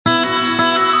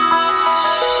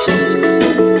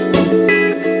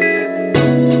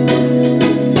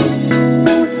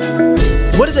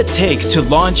it take to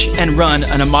launch and run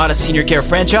an Amada Senior Care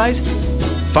franchise?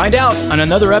 Find out on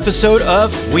another episode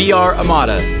of We Are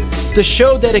Amada, the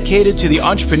show dedicated to the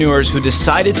entrepreneurs who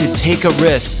decided to take a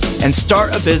risk and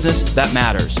start a business that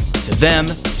matters to them,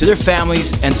 to their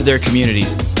families, and to their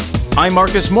communities. I'm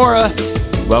Marcus Mora.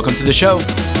 Welcome to the show.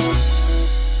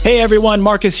 Hey everyone,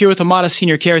 Marcus here with Amada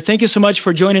Senior Care. Thank you so much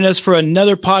for joining us for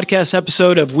another podcast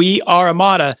episode of We Are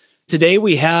Amada. Today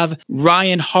we have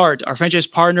Ryan Hart, our franchise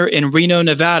partner in Reno,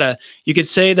 Nevada. You could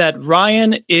say that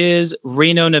Ryan is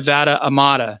Reno, Nevada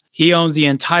Amada. He owns the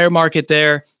entire market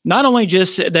there. Not only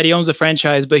just that he owns the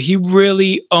franchise, but he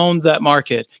really owns that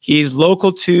market. He's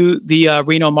local to the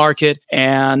Reno market,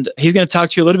 and he's going to talk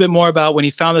to you a little bit more about when he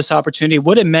found this opportunity,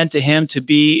 what it meant to him to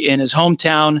be in his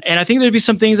hometown. And I think there'll be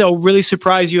some things that will really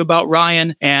surprise you about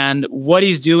Ryan and what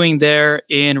he's doing there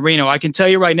in Reno. I can tell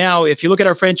you right now, if you look at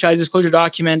our franchise disclosure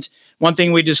document, one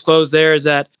thing we disclosed there is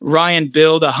that Ryan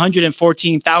billed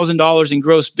 $114,000 in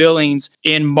gross billings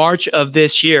in March of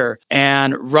this year.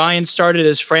 And Ryan started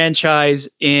his franchise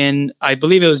in, I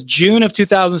believe it was June of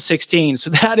 2016.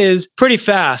 So that is pretty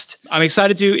fast. I'm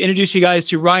excited to introduce you guys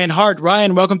to Ryan Hart.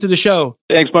 Ryan, welcome to the show.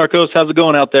 Thanks, Marcos. How's it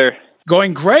going out there?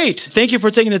 Going great. Thank you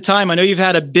for taking the time. I know you've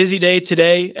had a busy day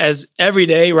today, as every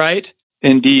day, right?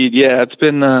 Indeed. Yeah, it's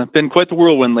been quite the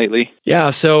whirlwind lately.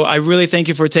 Yeah, so I really thank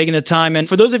you for taking the time. And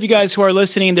for those of you guys who are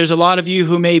listening, there's a lot of you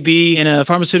who may be in a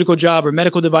pharmaceutical job or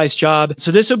medical device job. So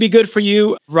this will be good for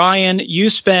you. Ryan, you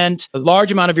spent a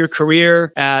large amount of your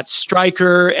career at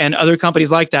Stryker and other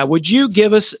companies like that. Would you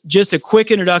give us just a quick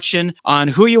introduction on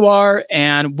who you are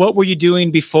and what were you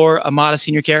doing before Amada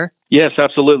Senior Care? Yes,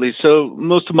 absolutely. So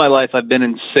most of my life, I've been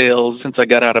in sales since I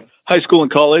got out of high school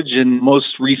and college. And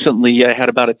most recently, I had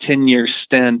about a 10-year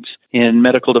stint in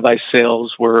medical device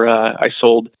sales where I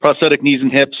sold prosthetic knees and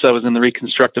hips. I was in the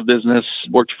reconstructive business,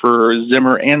 worked for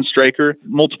Zimmer and Stryker,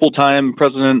 multiple-time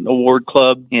President Award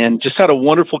Club, and just had a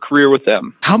wonderful career with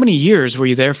them. How many years were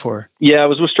you there for? Yeah, I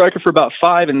was with Stryker for about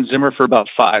 5 and Zimmer for about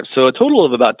 5. So a total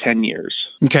of about 10 years.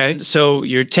 Okay, so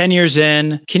you're 10 years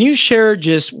in. Can you share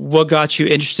just what got you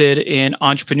interested in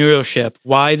entrepreneurship?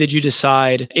 Why did you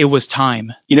decide it was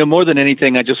time? You know, more than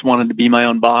anything, I just wanted to be my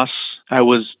own boss. I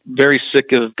was very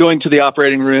sick of going to the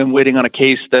operating room, waiting on a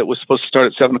case that was supposed to start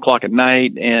at 7 o'clock at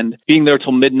night and being there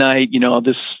till midnight, you know,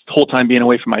 this whole time being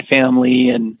away from my family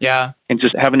and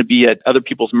just having to be at other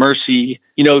people's mercy,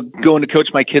 you know, going to coach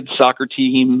my kids' soccer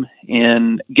team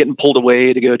and getting pulled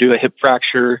away to go do a hip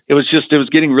fracture. It was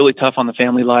getting really tough on the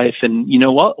family life. And, you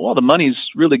know, while the money's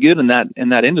really good in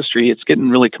that industry, it's getting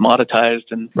really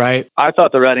commoditized. And I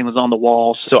thought the writing was on the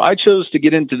wall. So I chose to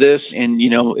get into this. And, you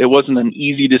know, it wasn't an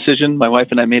easy decision. My wife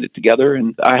and I made it together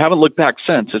and I haven't looked back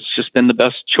since. It's just been the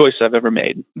best choice I've ever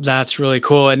made. That's really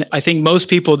cool. And I think most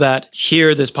people that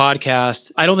hear this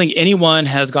podcast, I don't think anyone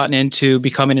has gotten into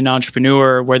becoming an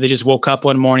entrepreneur where they just woke up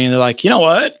one morning and they're like, you know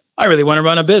what? I really want to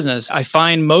run a business. I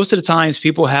find most of the times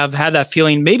people have had that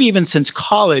feeling, maybe even since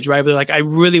college, right? They're like, I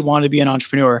really want to be an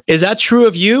entrepreneur. Is that true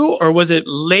of you? Or was it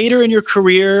later in your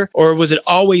career? Or was it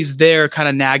always there kind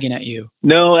of nagging at you?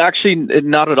 No, actually,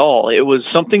 not at all. It was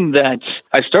something that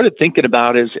I started thinking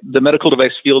about as the medical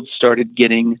device field started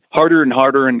getting harder and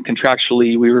harder, and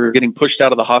contractually we were getting pushed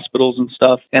out of the hospitals and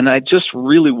stuff. And I just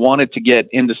really wanted to get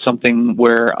into something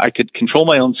where I could control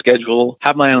my own schedule,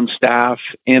 have my own staff,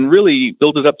 and really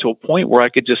build it up to a point where I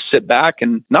could just sit back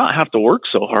and not have to work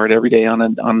so hard every day on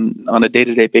a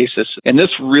day-to-day basis. And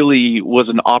this really was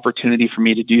an opportunity for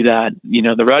me to do that. You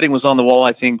know, the writing was on the wall,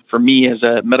 I think, for me as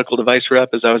a medical device rep,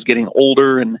 as I was getting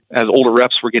older and as older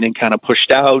reps were getting kind of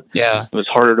pushed out. Yeah. It was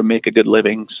harder to make a good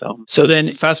living. So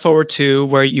then fast forward to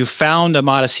where you found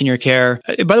Amada Senior Care.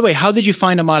 By the way, how did you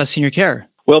find Amada Senior Care?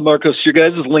 Well, Marcos, your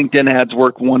guys' LinkedIn ads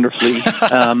work wonderfully.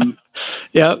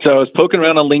 Yeah. So I was poking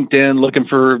around on LinkedIn, looking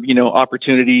for, you know,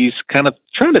 opportunities, kind of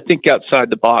trying to think outside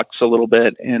the box a little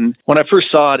bit. And when I first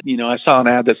saw it, you know, I saw an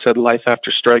ad that said "Life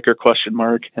After Stryker?"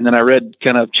 And then I read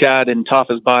kind of Chad and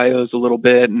Tafa's bios a little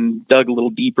bit and dug a little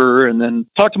deeper, and then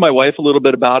talked to my wife a little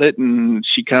bit about it. And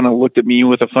she kind of looked at me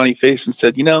with a funny face and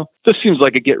said, you know, this seems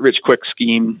like a get-rich-quick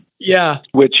scheme. Yeah.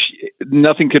 Which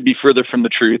nothing could be further from the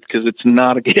truth, because it's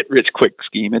not a get-rich-quick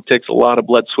scheme. It takes a lot of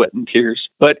blood, sweat, and tears,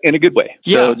 but in a good way.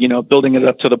 Yeah. So, you know, building it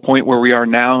up to the point where we are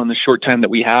now in the short time that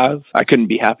we have, I couldn't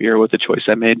be happier with the choice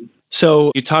I made.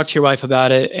 So you talked to your wife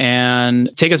about it,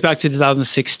 and take us back to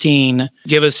 2016.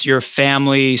 Give us your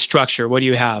family structure. What do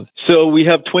you have? So we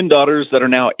have twin daughters that are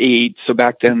now 8. So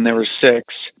back then they were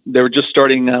 6. They were just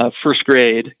starting first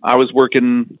grade. I was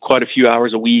working quite a few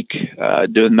hours a week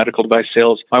doing medical device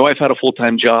sales. My wife had a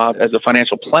full-time job as a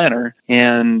financial planner,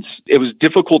 and it was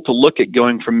difficult to look at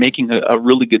going from making a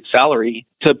really good salary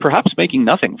to perhaps making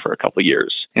nothing for a couple of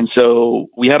years. And so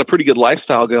we had a pretty good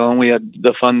lifestyle going. We had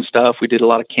the fun stuff. We did a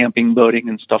lot of camping, boating,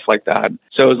 and stuff like that.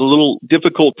 So it was a little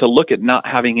difficult to look at not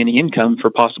having any income for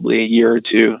possibly a year or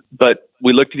two. But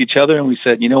we looked at each other and we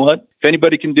said, you know what? If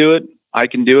anybody can do it, I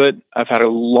can do it. I've had a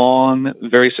long,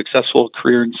 very successful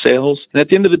career in sales. And at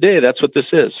the end of the day, that's what this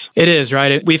is. It is,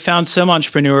 right? We found some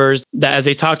entrepreneurs that as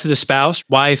they talk to the spouse,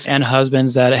 wife, and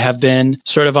husbands that have been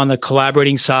sort of on the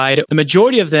collaborating side, the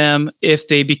majority of them, if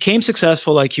they became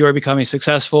successful like you are becoming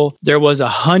successful, there was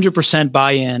 100%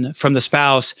 buy-in from the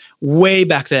spouse way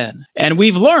back then. And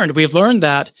we've learned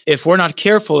that if we're not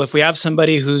careful, if we have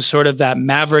somebody who's sort of that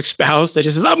maverick spouse that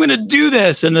just says, I'm going to do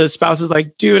this, and the spouse is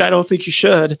like, dude, I don't think you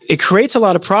should, it creates a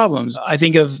lot of problems. I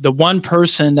think of the one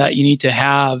person that you need to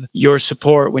have your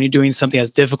support when you're doing something as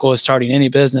difficult as starting any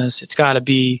business. It's got to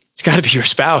be your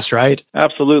spouse, right?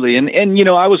 Absolutely. And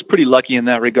I was pretty lucky in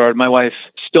that regard. My wife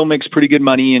still makes pretty good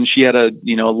money, and she had a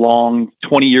long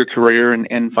 20-year career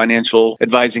in financial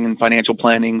advising and financial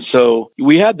planning. So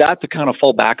we had that to kind of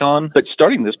fall back on. But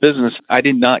starting this business, I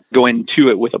did not go into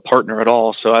it with a partner at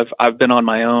all. So I've been on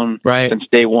my own since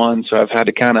day one. So I've had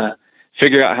to kind of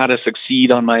figure out how to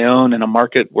succeed on my own in a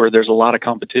market where there's a lot of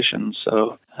competition.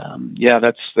 So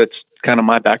that's kind of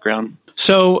my background.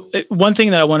 So one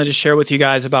thing that I wanted to share with you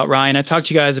guys about Ryan, I talked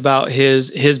to you guys about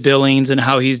his billings and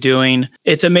how he's doing.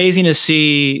 It's amazing to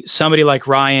see somebody like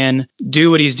Ryan do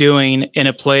what he's doing in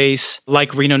a place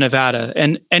like Reno, Nevada.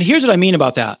 And here's what I mean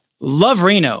about that. Love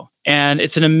Reno. And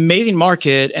it's an amazing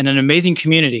market and an amazing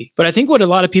community. But I think what a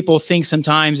lot of people think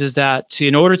sometimes is that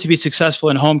in order to be successful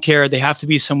in home care, they have to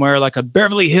be somewhere like a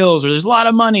Beverly Hills where there's a lot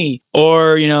of money,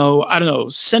 or,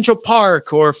 Central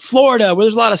Park or Florida where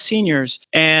there's a lot of seniors.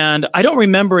 And I don't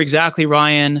remember exactly,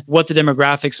 Ryan, what the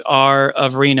demographics are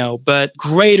of Reno, but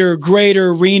greater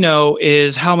Reno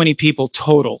is how many people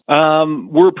total?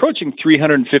 We're approaching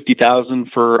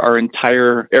 350,000 for our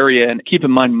entire area. And keep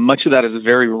in mind, much of that is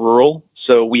very rural.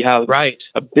 So we have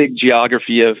a big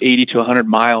geography of 80 to 100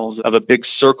 miles of a big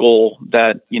circle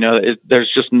that,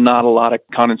 there's just not a lot of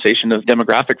condensation of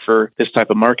demographic for this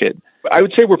type of market. I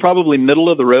would say we're probably middle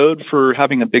of the road for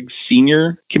having a big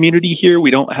senior community here.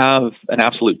 We don't have an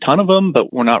absolute ton of them,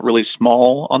 but we're not really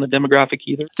small on the demographic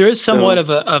either. There is somewhat of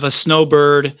a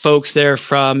snowbird folks there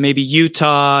from maybe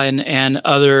Utah and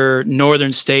other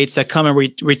northern states that come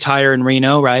and retire in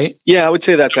Reno, right? Yeah, I would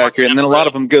say that's accurate. And then a lot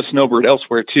of them go snowbird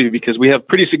elsewhere too, because we have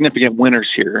pretty significant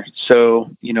winters here.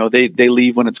 So, they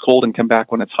leave when it's cold and come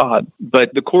back when it's hot.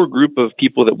 But the core group of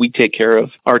people that we take care of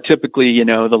are typically,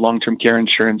 the long-term care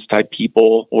insurance type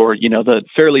people, or the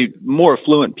fairly more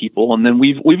affluent people, and then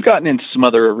we've gotten into some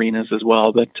other arenas as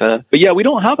well. But yeah, we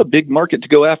don't have a big market to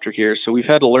go after here, so we've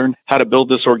had to learn how to build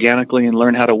this organically and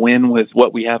learn how to win with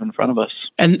what we have in front of us.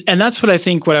 And that's what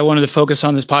I wanted to focus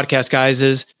on this podcast, guys.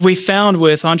 Is we found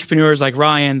with entrepreneurs like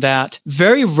Ryan that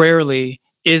very rarely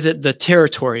is it the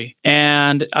territory.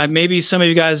 And maybe some of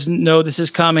you guys know this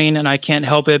is coming, and I can't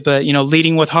help it, but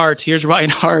leading with heart. Here's Ryan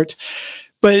Hart.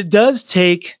 But it does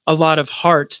take a lot of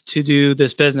heart to do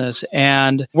this business.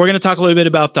 And we're going to talk a little bit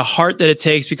about the heart that it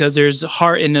takes, because there's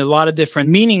heart in a lot of different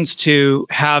meanings to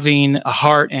having a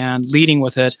heart and leading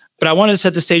with it. But I wanted to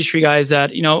set the stage for you guys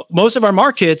that, most of our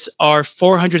markets are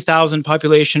 400,000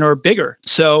 population or bigger.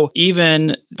 So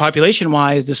even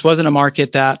population-wise, this wasn't a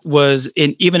market that was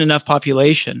in even enough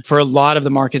population for a lot of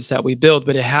the markets that we build,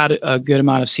 but it had a good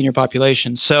amount of senior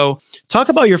population. So talk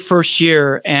about your first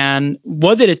year, and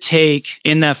what did it take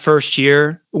in that first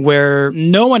year where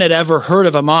no one had ever heard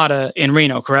of Amada in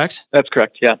Reno, correct? That's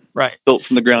correct, yeah. Right. Built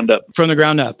from the ground up. From the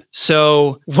ground up.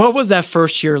 So what was that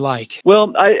first year like?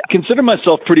 Well, I consider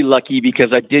myself pretty lucky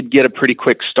because I did get a pretty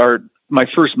quick start. My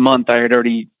first month, I had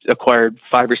already acquired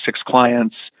 5 or 6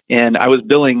 clients, and I was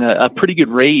billing a pretty good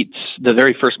rate the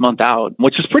very first month out,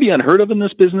 which is pretty unheard of in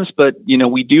this business. But,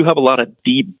 we do have a lot of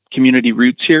deep community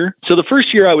roots here. So the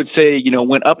first year, I would say,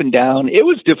 went up and down. It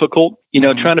was difficult,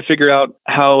 trying to figure out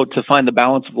how to find the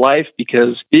balance of life,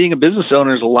 because being a business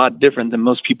owner is a lot different than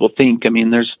most people think. I mean,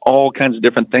 there's all kinds of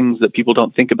different things that people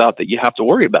don't think about that you have to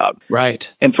worry about.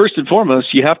 Right. And first and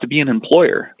foremost, you have to be an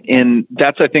employer. And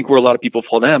that's, I think, where a lot of people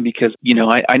fall down, because,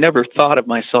 I never thought of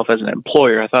myself as an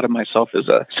employer. I thought of myself as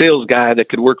a sales guy that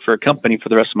could work for a company for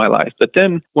the rest of my life. But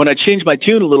then when I changed my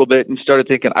tune a little bit and started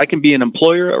thinking I can be an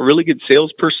employer, a really good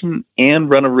salesperson,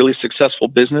 and run a really successful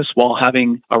business while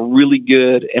having a really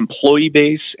good employee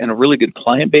base and a really good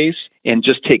client base, and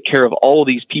just take care of all of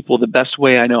these people the best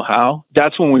way I know how,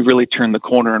 that's when we really turned the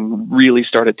corner and really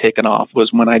started taking off,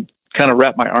 was when I kind of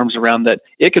wrap my arms around that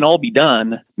it can all be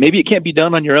done. Maybe it can't be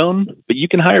done on your own, but you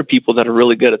can hire people that are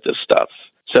really good at this stuff.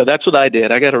 So that's what I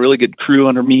did. I got a really good crew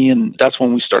under me, and that's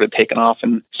when we started taking off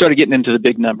and started getting into the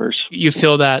big numbers. You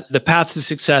feel that the path to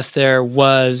success there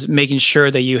was making sure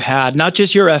that you had not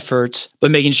just your efforts,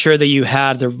 but making sure that you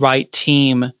had the right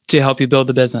team to help you build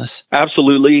the business.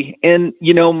 Absolutely. And,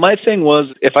 my thing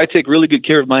was, if I take really good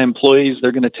care of my employees,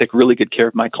 they're going to take really good care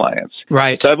of my clients.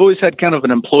 Right. So I've always had kind of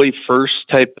an employee first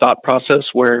type thought process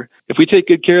where if we take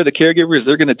good care of the caregivers,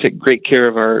 they're going to take great care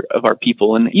of our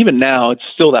people. And even now, it's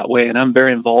still that way. And I'm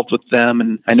very involved with them,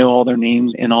 and I know all their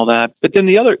names and all that. But then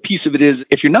the other piece of it is,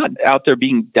 if you're not out there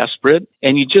being desperate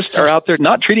and you just are out there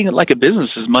not treating it like a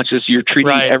business as much as you're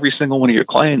treating every single one of your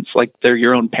clients like they're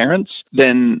your own parents,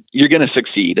 then you're going to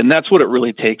succeed. And that's what it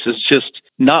really takes, is just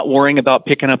not worrying about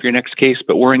picking up your next case,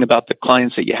 but worrying about the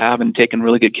clients that you have and taking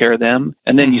really good care of them.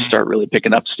 And then you start really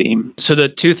picking up steam. So the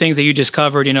two things that you just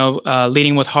covered,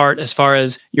 leading with heart as far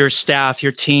as your staff,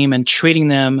 your team, and treating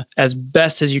them as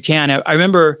best as you can. I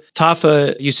remember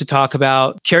Tafa used to talk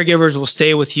about caregivers will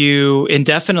stay with you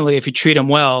indefinitely if you treat them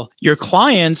well. Your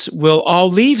clients will all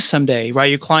leave someday,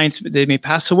 right? Your clients, they may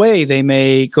pass away. They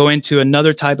may go into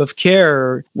another type of care,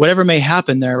 or whatever may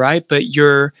happen there, right? But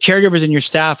your caregivers and your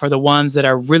staff are the ones that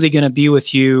are really going to be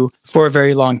with you for a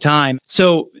very long time.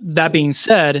 So that being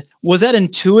said, was that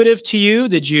intuitive to you?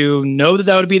 Did you know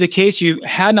that would be the case? You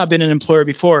had not been an employer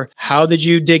before. How did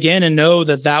you dig in and know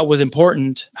that that was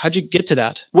important? How'd you get to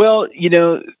that? Well,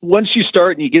 once you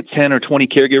start and you get 10 or 20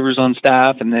 caregivers on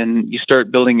staff, and then you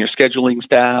start building your scheduling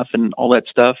staff and all that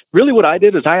stuff, really what I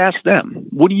did is I asked them,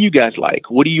 what do you guys like?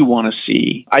 What do you want to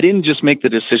see? I didn't just make the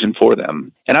decision for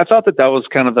them. And I thought that was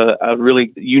kind of a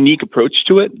really unique approach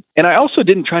to it. And I also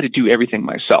didn't try to do everything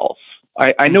myself.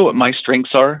 I know what my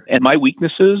strengths are and my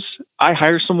weaknesses. I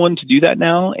hire someone to do that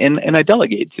now, and I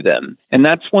delegate to them. And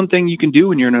that's one thing you can do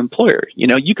when you're an employer.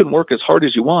 You can work as hard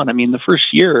as you want. I mean, the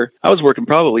first year, I was working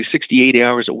probably 60, 80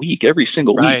 hours a week, every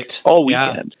single week, all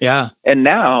weekend. Yeah. And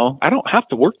now I don't have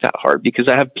to work that hard because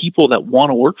I have people that want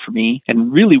to work for me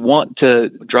and really want to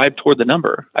drive toward the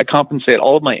number. I compensate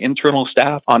all of my internal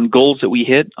staff on goals that we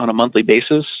hit on a monthly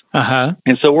basis.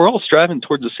 And so we're all striving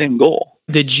towards the same goal.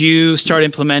 Did you start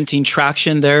implementing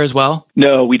Traction there as well?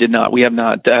 No, we did not. We have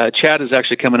not. Chad is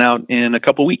actually coming out in a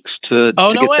couple weeks to get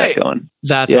that going.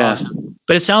 That's awesome.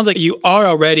 But it sounds like you are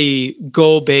already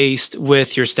goal-based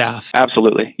with your staff.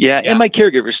 Absolutely. Yeah, and my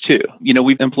caregivers too.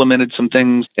 We've implemented some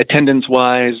things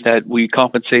attendance-wise that we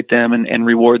compensate them and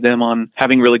reward them on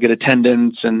having really good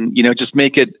attendance, and, just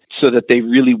make it so that they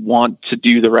really want to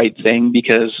do the right thing,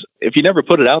 because if you never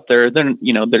put it out there, then,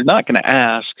 they're not going to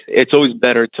ask. It's always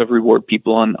better to reward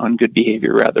people on good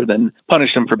behavior rather than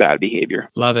punish them for bad behavior.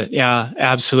 Love it. Yeah,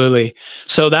 absolutely.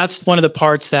 So that's one of the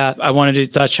parts that I wanted to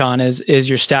touch on is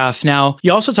your staff. Now,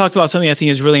 you also talked about something I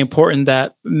think is really important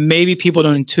that maybe people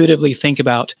don't intuitively think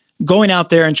about. Going out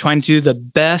there and trying to do the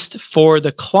best for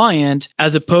the client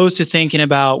as opposed to thinking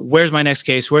about where's my next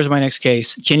case? Where's my next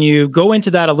case? Can you go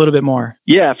into that a little bit more?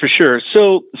 Yeah, for sure.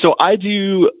 So I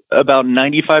do about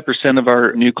 95% of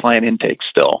our new client intake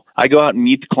still. I go out and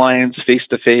meet the clients face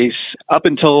to face. Up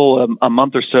until a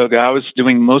month or so ago, I was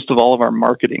doing most of all of our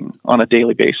marketing on a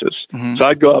daily basis. So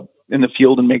I'd go up in the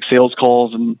field and make sales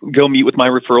calls and go meet with my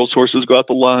referral sources, go out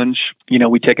to lunch.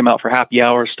 We take them out for happy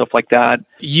hour, stuff like that.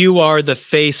 You are the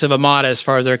face of Amada as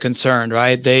far as they're concerned,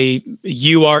 right?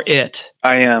 You are it.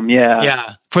 I am, yeah.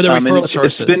 Yeah. For the referral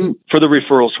sources. It's been for the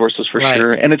referral sources for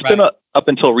sure. And it's been up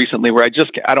until recently where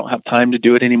I don't have time to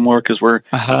do it anymore because we're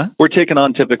taking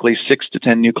on typically 6 to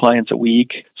 10 new clients a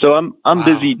week. So I'm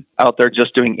busy out there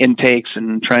just doing intakes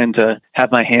and trying to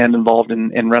have my hand involved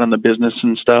in running the business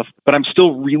and stuff. But I'm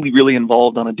still really, really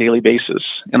involved on a daily basis.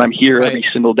 And I'm here every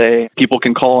single day. People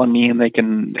can call on me and they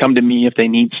can come to me if they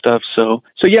need stuff. So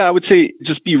yeah, I would say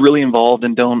just be really involved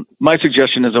and my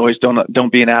suggestion is always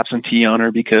don't be an absentee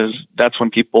owner, because that's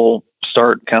when people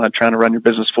start kind of trying to run your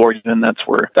business for you, and that's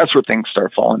where things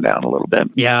start falling down a little bit.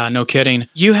 Yeah, no kidding.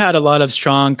 You had a lot of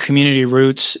strong community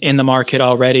roots in the market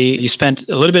already. You spent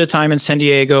a little bit of time in San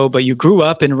Diego, but you grew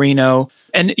up in Reno.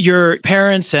 And your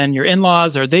parents and your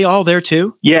in-laws, are they all there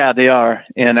too? Yeah, they are.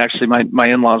 And actually, my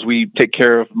in-laws, we take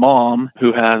care of Mom,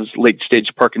 who has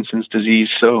late-stage Parkinson's disease.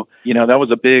 So, that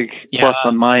was a big plus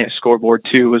on my scoreboard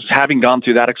too, was having gone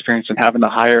through that experience and having to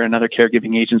hire another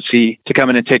caregiving agency to come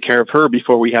in and take care of her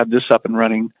before we had this up and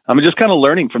running. I'm just kind of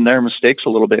learning from their mistakes a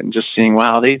little bit and just seeing,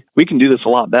 wow, we can do this a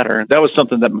lot better. That was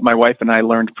something that my wife and I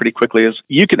learned pretty quickly, is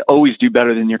you can always do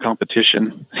better than your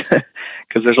competition.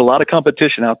 Because there's a lot of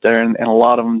competition out there, and a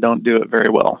lot of them don't do it very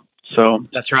well. So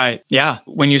that's right. Yeah.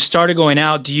 When you started going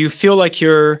out, do you feel like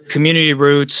your community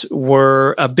roots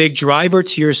were a big driver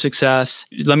to your success?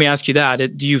 Let me ask you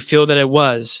that. Do you feel that it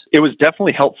was? It was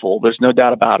definitely helpful. There's no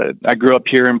doubt about it. I grew up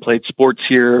here and played sports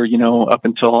here, up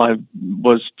until I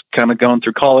was kind of going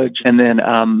through college, and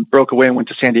then broke away and went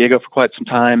to San Diego for quite some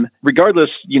time. Regardless,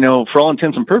 for all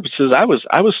intents and purposes, I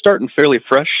was starting fairly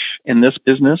fresh in this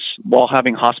business while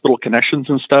having hospital connections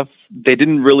and stuff. They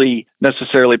didn't really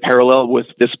necessarily parallel with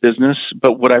this business,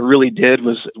 but what I really did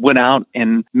was went out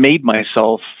and made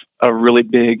myself a really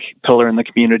big pillar in the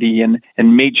community and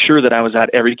made sure that I was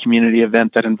at every community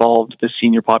event that involved the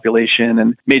senior population,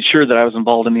 and made sure that I was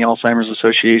involved in the Alzheimer's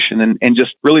Association, and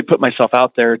just really put myself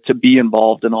out there to be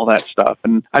involved in all that stuff.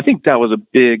 And I think that was a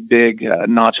big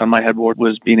notch on my headboard,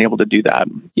 was being able to do that.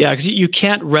 Yeah, because you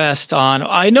can't rest on,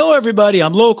 I know everybody,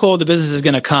 I'm local, the business is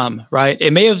going to come, right?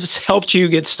 It may have helped you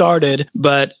get started,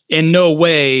 but in no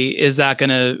way is that going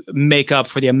to make up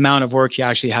for the amount of work you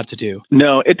actually have to do.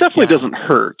 No, it definitely doesn't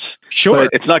hurt. Sure. But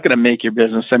it's not going to make your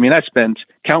business. I mean, I spent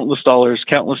countless dollars,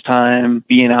 countless time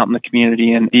being out in the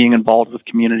community and being involved with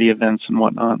community events and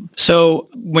whatnot. So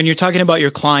when you're talking about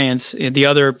your clients, the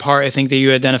other part I think that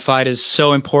you identified is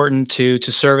so important to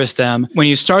service them. When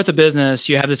you start the business,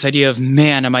 you have this idea of,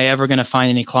 man, am I ever going to find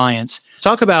any clients?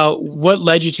 Talk about what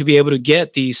led you to be able to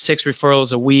get these 6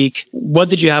 referrals a week. What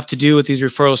did you have to do with these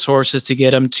referral sources to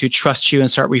get them to trust you and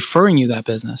start referring you that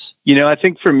business? I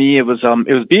think for me, it was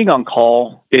being on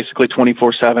call basically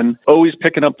 24/7, always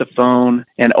picking up the phone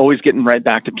and always getting right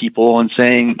back to people and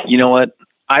saying, you know what?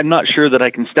 I'm not sure that I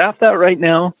can staff that right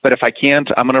now, but if I can't,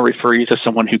 I'm going to refer you to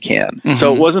someone who can. Mm-hmm.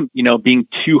 So it wasn't, being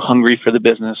too hungry for the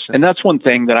business. And that's one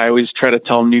thing that I always try to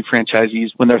tell new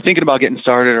franchisees when they're thinking about getting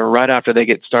started, or right after they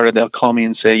get started, they'll call me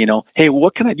and say, hey,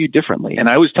 what can I do differently? And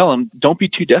I always tell them, don't be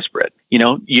too desperate.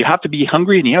 You have to be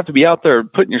hungry and you have to be out there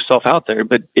putting yourself out there.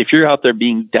 But if you're out there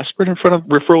being desperate in front of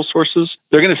referral sources,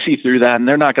 they're going to see through that and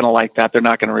they're not going to like that. They're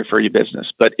not going to refer you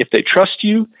business. But if they trust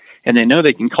you and they know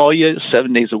they can call you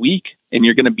 7 days a week, and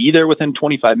you're going to be there within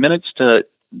 25 minutes to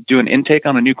do an intake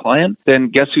on a new client, then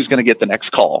guess who's going to get the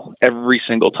next call every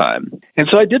single time? And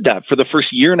so I did that for the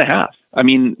first year and a half. I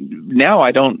mean, now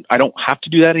I don't have to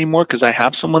do that anymore because I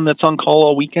have someone that's on call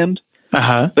all weekend.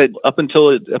 Uh-huh. But up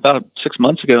until about 6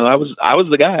 months ago, I was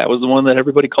the guy. I was the one that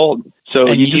everybody called. So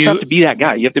you just have to be that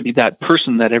guy. You have to be that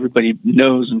person that everybody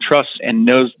knows and trusts and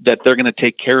knows that they're going to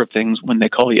take care of things when they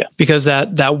call you. Because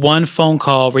that one phone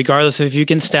call, regardless of if you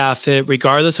can staff it,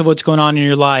 regardless of what's going on in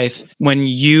your life, when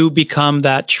you become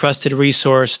that trusted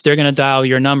resource, they're going to dial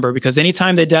your number. Because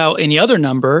anytime they dial any other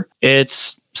number,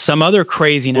 it's some other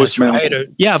craziness,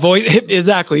 voicemail. Right?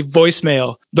 Exactly,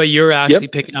 voicemail. But you're actually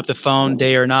picking up the phone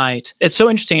day or night. It's so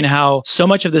interesting how so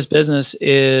much of this business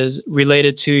is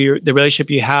related to the relationship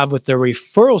you have with the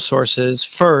referral sources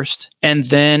first, and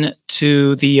then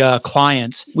to the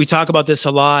clients. We talk about this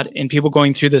a lot in people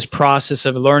going through this process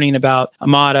of learning about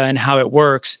Amada and how it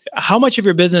works. How much of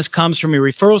your business comes from your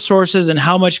referral sources and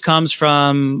how much comes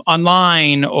from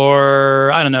online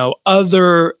or, I don't know,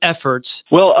 other efforts?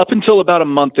 Well, up until about a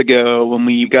month ago, when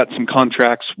we got some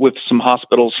contracts with some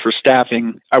hospitals for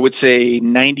staffing, I would say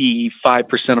 95%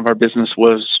 of our business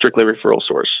was strictly referral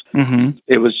source. Mm-hmm.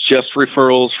 It was just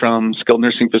referrals from skilled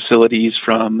nursing facilities,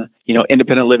 from,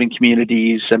 independent living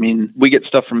communities. I mean, we get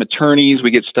stuff from attorneys. We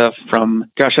get stuff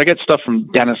from, I get stuff from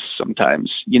dentists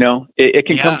sometimes. It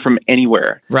can come from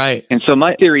anywhere. Right. And so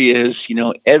my theory is,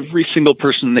 every single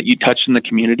person that you touch in the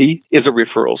community is a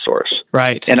referral source.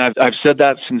 Right. And I've said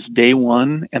that since day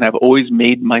one, and I've always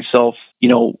made myself,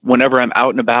 whenever I'm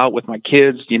out and about with my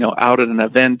kids, out at an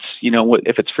event,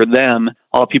 if it's for them,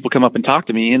 all people come up and talk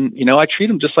to me, and, I treat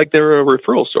them just like they're a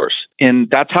referral source. And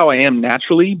that's how I am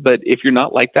naturally. But if you're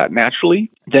not like that naturally,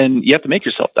 then you have to make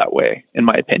yourself that way, in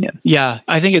my opinion. Yeah,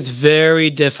 I think it's very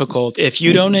difficult. If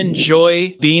you don't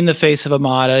enjoy being the face of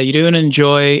Amada, you don't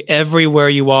enjoy everywhere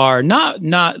you are, not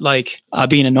like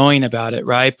being annoying about it,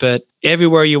 right? But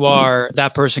everywhere you are,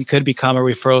 that person could become a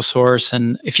referral source.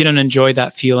 And if you don't enjoy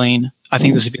that feeling, I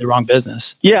think this would be the wrong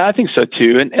business. Yeah, I think so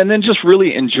too. And then just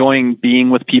really enjoying being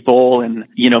with people and,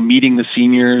 meeting the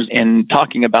seniors and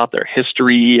talking about their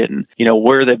history and,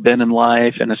 where they've been in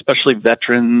life, and especially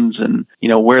veterans and,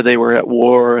 where they were at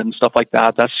war and stuff like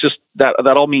that. That's just,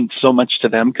 that all means so much to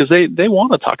them because they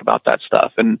want to talk about that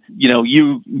stuff. And,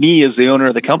 me as the owner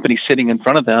of the company sitting in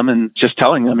front of them and just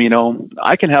telling them,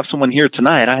 I can have someone here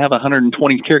tonight. I have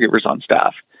 120 caregivers on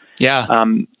staff. Yeah.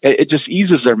 It just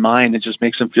eases their mind. It just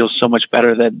makes them feel so much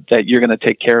better that you're going to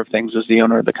take care of things as the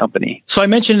owner of the company. So I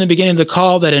mentioned in the beginning of the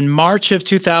call that in March of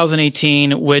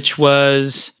 2018, which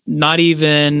was not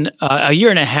even a year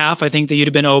and a half, I think that you'd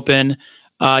have been open,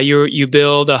 You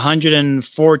billed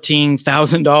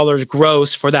 $114,000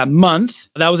 gross for that month.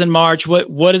 That was in March.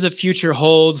 What does the future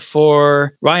hold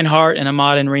for Ryan Hart and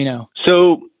Amada in Reno?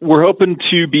 So we're hoping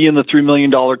to be in the $3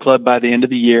 million club by the end of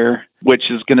the year,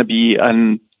 which is going to be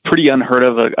a pretty unheard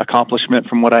of accomplishment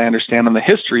from what I understand on the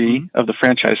history of the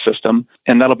franchise system.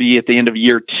 And that'll be at the end of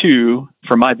year 2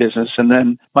 for my business. And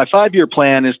then my 5-year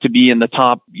plan is to be in the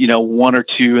top, 1 or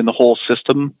 2 in the whole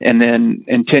system. And then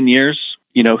in 10 years,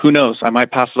 who knows? I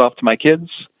might pass it off to my kids.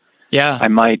 Yeah. I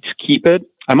might keep it.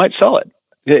 I might sell it.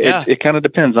 It kind of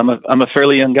depends. I'm a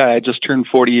fairly young guy. I just turned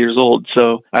 40 years old,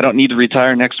 so I don't need to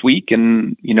retire next week,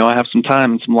 and I have some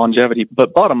time and some longevity.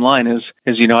 But bottom line is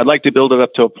I'd like to build it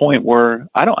up to a point where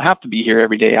I don't have to be here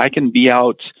every day. I can be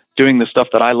out doing the stuff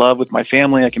that I love with my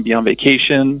family. I can be on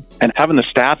vacation, and having the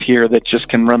staff here that just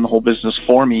can run the whole business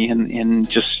for me and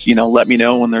just, let me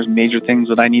know when there's major things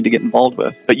that I need to get involved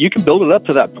with. But you can build it up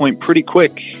to that point pretty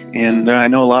quick. And I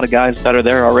know a lot of guys that are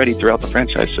there already throughout the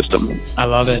franchise system. I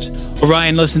love it. Well,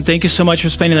 Ryan, listen, thank you so much for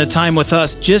spending the time with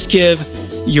us. Just give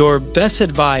your best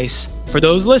advice. For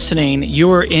those listening, you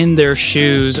were in their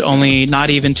shoes only not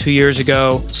even 2 years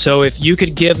ago. So if you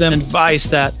could give them advice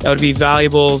that would be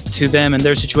valuable to them and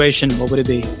their situation, what would it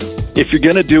be? If you're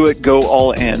going to do it, go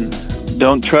all in.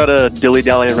 Don't try to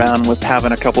dilly-dally around with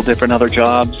having a couple different other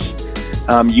jobs.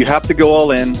 You have to go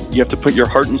all in. You have to put your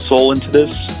heart and soul into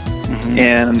this,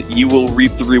 and you will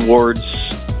reap the rewards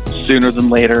sooner than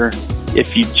later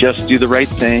if you just do the right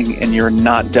thing and you're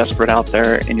not desperate out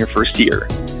there in your first year.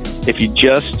 If you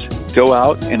just go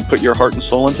out and put your heart and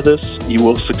soul into this, you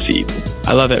will succeed.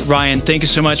 I love it. Ryan, thank you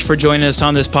so much for joining us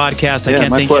on this podcast. I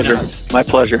can't thank you enough. My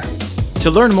pleasure. To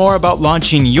learn more about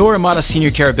launching your Amada Senior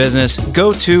Care business,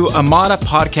 go to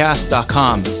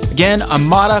amadapodcast.com. Again,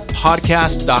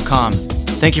 amadapodcast.com.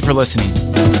 Thank you for listening.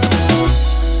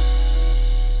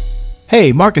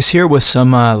 Hey, Marcus here with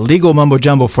some legal mumbo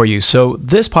jumbo for you. So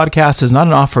this podcast is not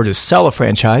an offer to sell a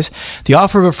franchise. The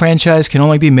offer of a franchise can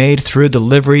only be made through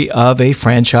delivery of a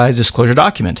franchise disclosure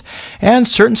document. And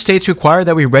certain states require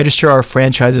that we register our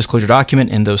franchise disclosure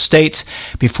document in those states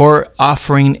before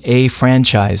offering a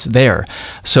franchise there.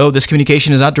 So this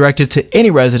communication is not directed to any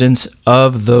residents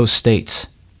of those states.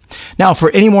 Now, for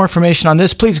any more information on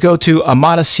this, please go to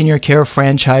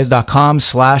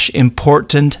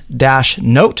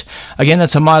amadaseniorcarefranchise.com/important-note. Again,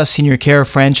 that's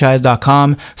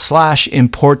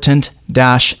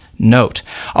amadaseniorcarefranchise.com/important-note.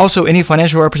 Also, any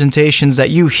financial representations that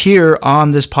you hear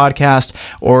on this podcast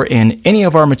or in any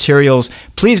of our materials,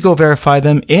 please go verify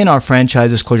them in our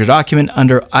franchise disclosure document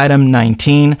under Item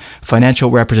 19,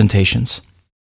 Financial Representations.